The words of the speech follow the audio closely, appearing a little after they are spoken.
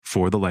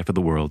For the Life of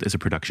the World is a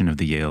production of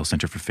the Yale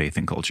Center for Faith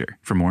and Culture.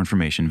 For more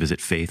information, visit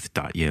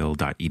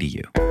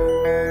faith.yale.edu.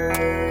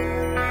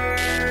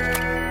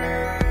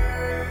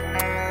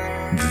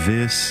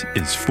 This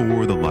is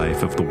For the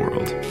Life of the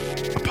World,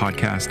 a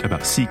podcast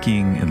about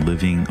seeking and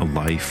living a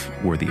life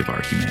worthy of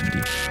our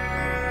humanity.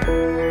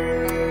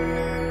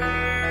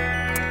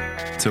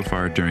 So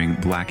far during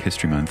Black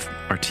History Month,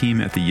 our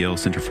team at the Yale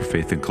Center for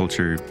Faith and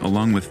Culture,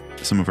 along with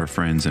some of our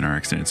friends in our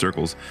extended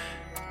circles,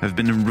 have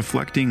been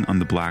reflecting on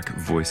the Black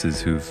voices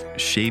who've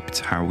shaped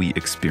how we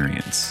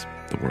experience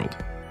the world,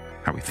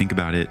 how we think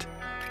about it,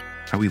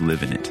 how we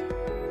live in it.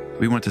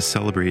 We want to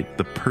celebrate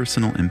the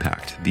personal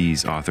impact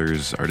these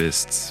authors,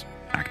 artists,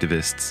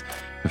 activists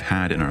have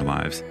had in our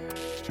lives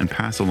and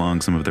pass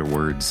along some of their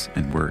words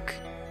and work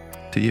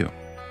to you,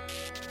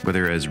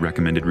 whether as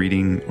recommended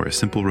reading or a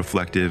simple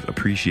reflective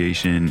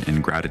appreciation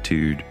and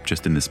gratitude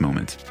just in this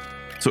moment.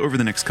 So over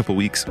the next couple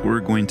weeks, we're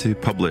going to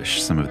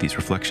publish some of these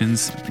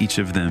reflections, each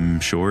of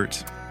them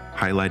short,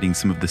 highlighting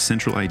some of the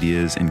central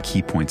ideas and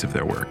key points of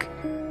their work.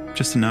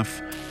 Just enough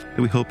that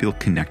we hope you'll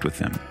connect with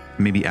them,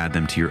 maybe add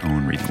them to your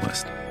own reading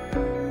list.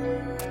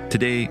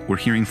 Today, we're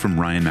hearing from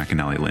Ryan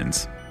McAnally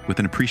Lins with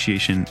an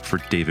appreciation for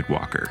David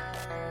Walker,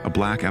 a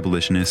Black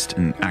abolitionist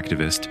and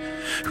activist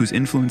whose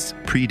influence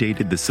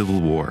predated the Civil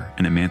War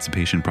and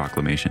Emancipation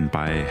Proclamation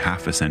by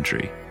half a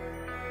century.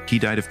 He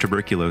died of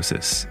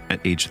tuberculosis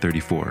at age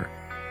 34,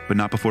 but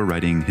not before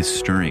writing his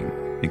stirring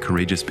and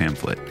courageous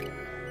pamphlet,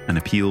 An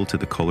Appeal to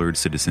the Colored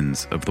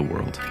Citizens of the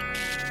World.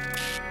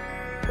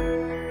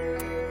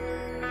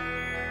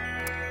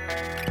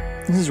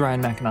 This is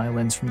Ryan McAnally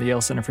Lins from the Yale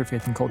Center for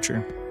Faith and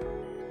Culture.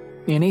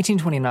 In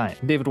 1829,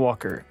 David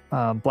Walker,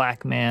 a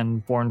Black man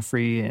born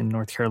free in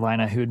North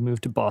Carolina who had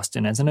moved to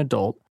Boston as an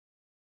adult,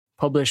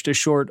 published a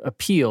short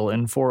appeal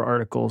in 4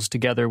 articles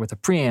together with a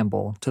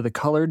preamble to the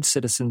colored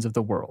citizens of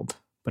the world,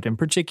 but in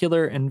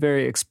particular and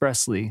very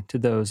expressly to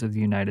those of the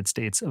United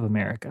States of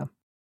America.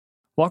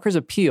 Walker's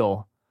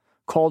appeal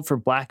called for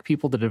Black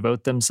people to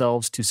devote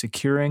themselves to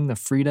securing the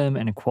freedom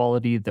and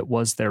equality that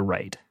was their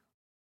right.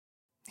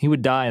 He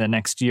would die the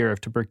next year of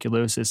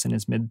tuberculosis in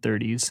his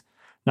mid-30s,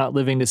 not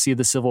living to see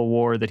the Civil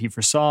War that he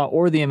foresaw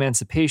or the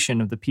emancipation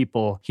of the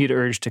people he'd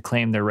urged to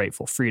claim their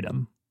rightful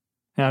freedom.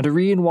 Now, to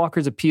read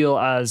Walker's appeal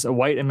as a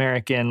white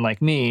American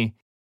like me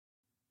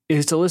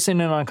is to listen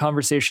in on a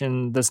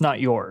conversation that's not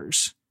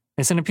yours.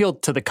 It's an appeal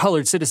to the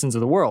colored citizens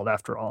of the world,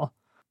 after all.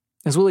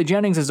 As Willie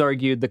Jennings has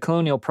argued, the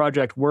colonial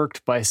project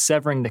worked by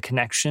severing the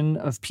connection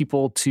of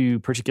people to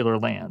particular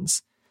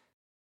lands.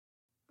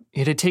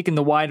 It had taken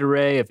the wide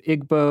array of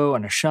Igbo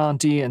and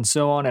Ashanti and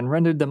so on and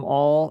rendered them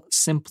all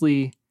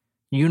simply,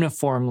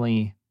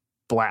 uniformly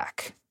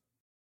Black.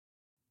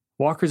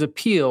 Walker's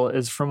appeal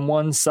is from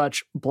one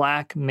such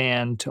Black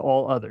man to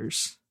all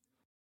others.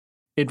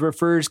 It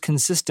refers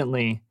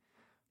consistently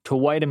to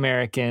white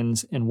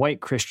Americans and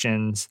white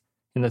Christians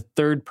in the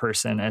third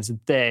person as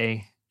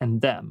they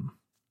and them.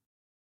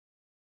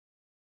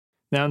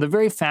 Now, the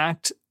very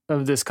fact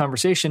of this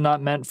conversation not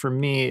meant for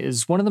me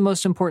is one of the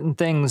most important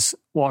things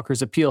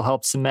Walker's appeal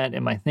helped cement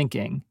in my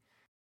thinking.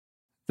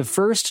 The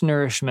first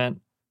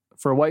nourishment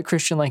for a white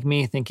Christian like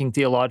me thinking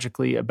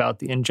theologically about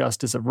the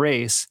injustice of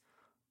race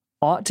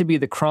ought to be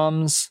the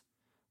crumbs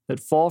that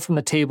fall from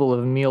the table of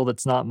a meal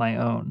that's not my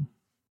own.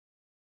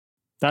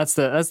 That's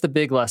the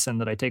big lesson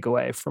that I take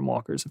away from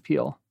Walker's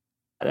appeal.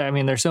 I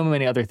mean, there's so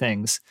many other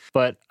things,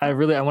 but I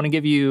want to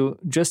give you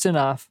just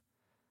enough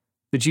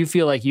that you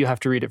feel like you have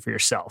to read it for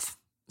yourself.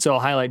 So I'll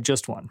highlight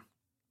just one.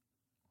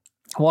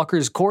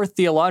 Walker's core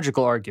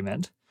theological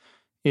argument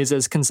is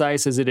as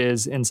concise as it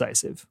is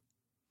incisive.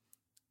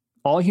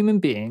 All human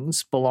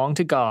beings belong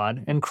to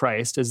God and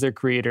Christ as their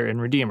creator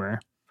and redeemer.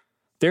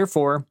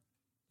 Therefore,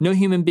 no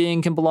human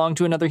being can belong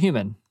to another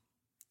human.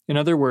 In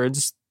other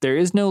words, there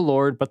is no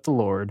Lord but the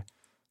Lord,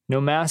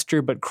 no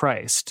master but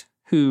Christ,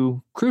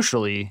 who,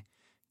 crucially,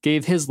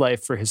 gave his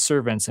life for his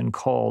servants and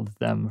called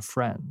them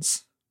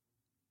friends.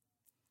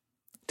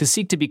 To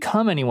seek to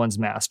become anyone's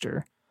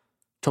master,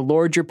 to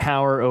lord your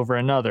power over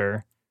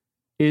another,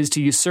 is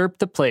to usurp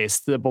the place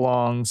that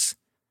belongs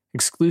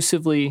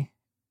exclusively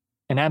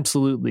and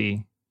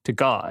absolutely to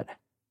God.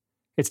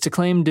 It's to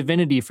claim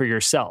divinity for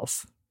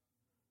yourself.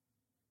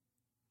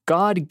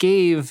 God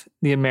gave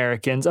the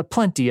Americans a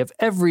plenty of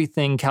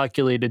everything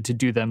calculated to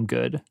do them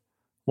good,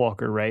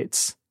 Walker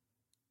writes.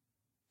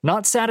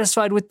 Not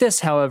satisfied with this,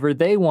 however,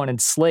 they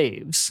wanted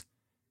slaves,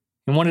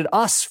 and wanted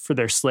us for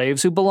their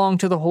slaves who belong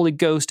to the Holy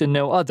Ghost and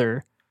no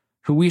other,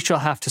 who we shall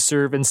have to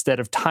serve instead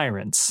of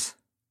tyrants.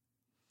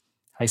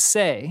 I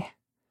say,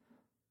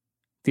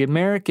 the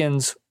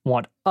Americans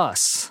want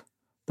us,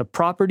 the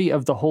property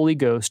of the Holy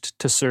Ghost,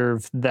 to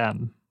serve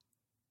them.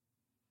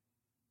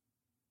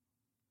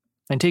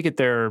 I take it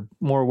there are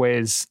more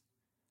ways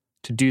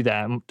to do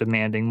that,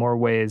 demanding more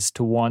ways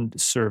to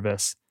want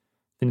service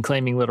than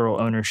claiming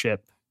literal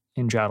ownership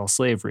in chattel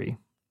slavery.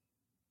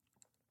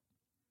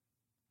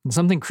 And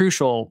something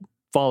crucial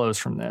follows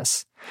from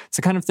this. It's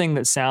the kind of thing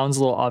that sounds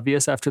a little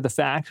obvious after the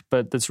fact,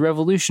 but that's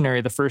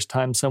revolutionary the first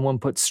time someone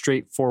puts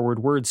straightforward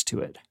words to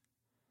it.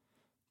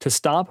 To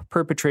stop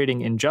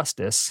perpetrating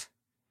injustice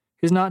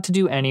is not to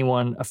do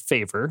anyone a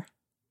favor,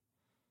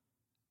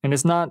 and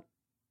is not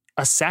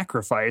a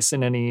sacrifice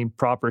in any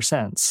proper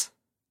sense.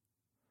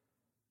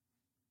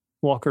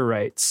 Walker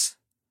writes,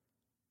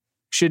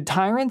 "Should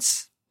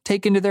tyrants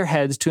take into their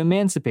heads to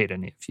emancipate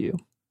any of you?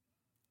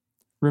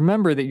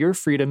 Remember that your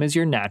freedom is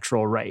your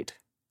natural right.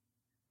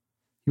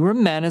 You are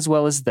men as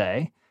well as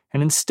they,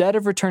 and instead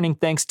of returning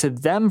thanks to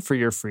them for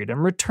your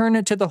freedom, return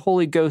it to the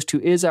Holy Ghost who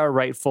is our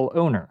rightful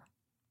owner.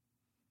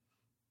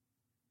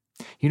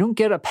 You don't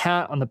get a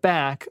pat on the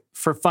back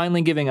for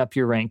finally giving up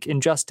your rank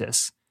in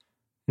justice.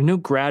 There's no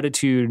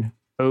gratitude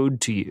owed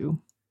to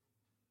you.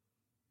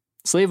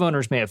 Slave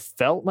owners may have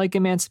felt like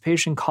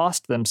emancipation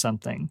cost them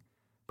something,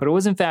 but it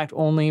was in fact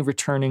only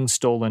returning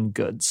stolen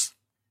goods."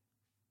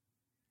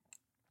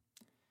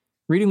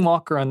 Reading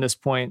Walker on this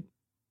point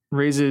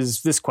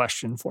raises this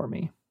question for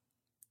me.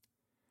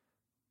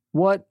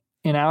 What,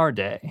 in our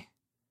day,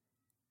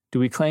 do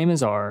we claim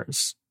as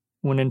ours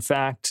when in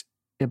fact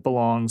it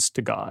belongs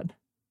to God?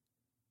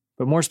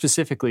 But more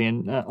specifically,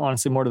 and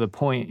honestly more to the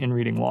point in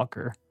reading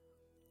Walker,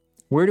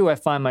 where do I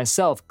find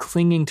myself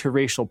clinging to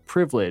racial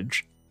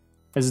privilege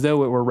as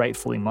though it were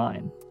rightfully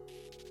mine?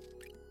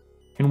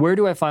 And where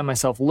do I find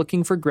myself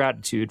looking for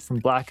gratitude from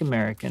Black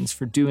Americans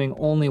for doing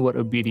only what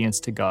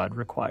obedience to God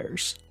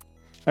requires?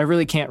 I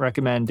really can't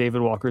recommend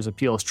David Walker's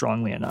Appeal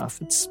strongly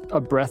enough. It's a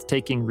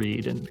breathtaking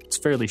read, and it's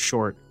fairly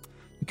short.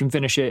 You can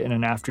finish it in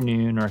an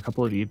afternoon or a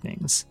couple of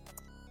evenings,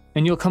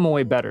 and you'll come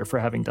away better for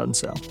having done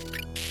so.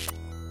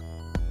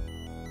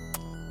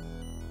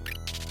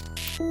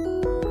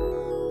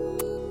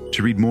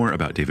 To read more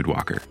about David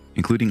Walker,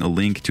 including a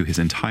link to his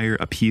entire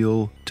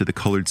appeal to the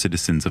colored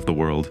citizens of the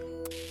world,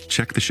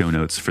 check the show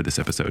notes for this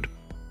episode.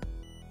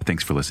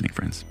 Thanks for listening,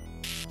 friends.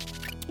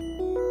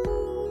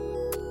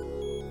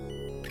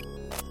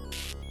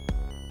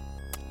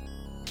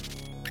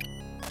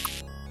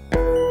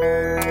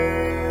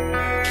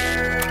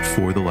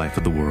 For the Life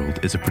of the World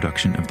is a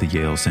production of the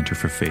Yale Center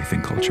for Faith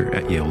and Culture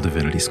at Yale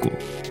Divinity School.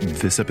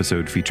 This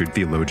episode featured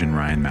theologian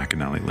Ryan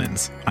McAnally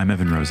Linz. I'm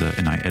Evan Rosa,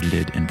 and I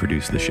edited and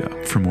produced the show.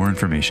 For more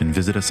information,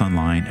 visit us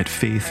online at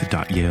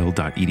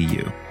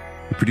faith.yale.edu.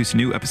 We produce a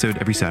new episode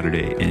every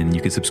Saturday, and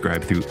you can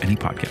subscribe through any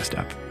podcast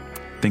app.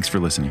 Thanks for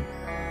listening.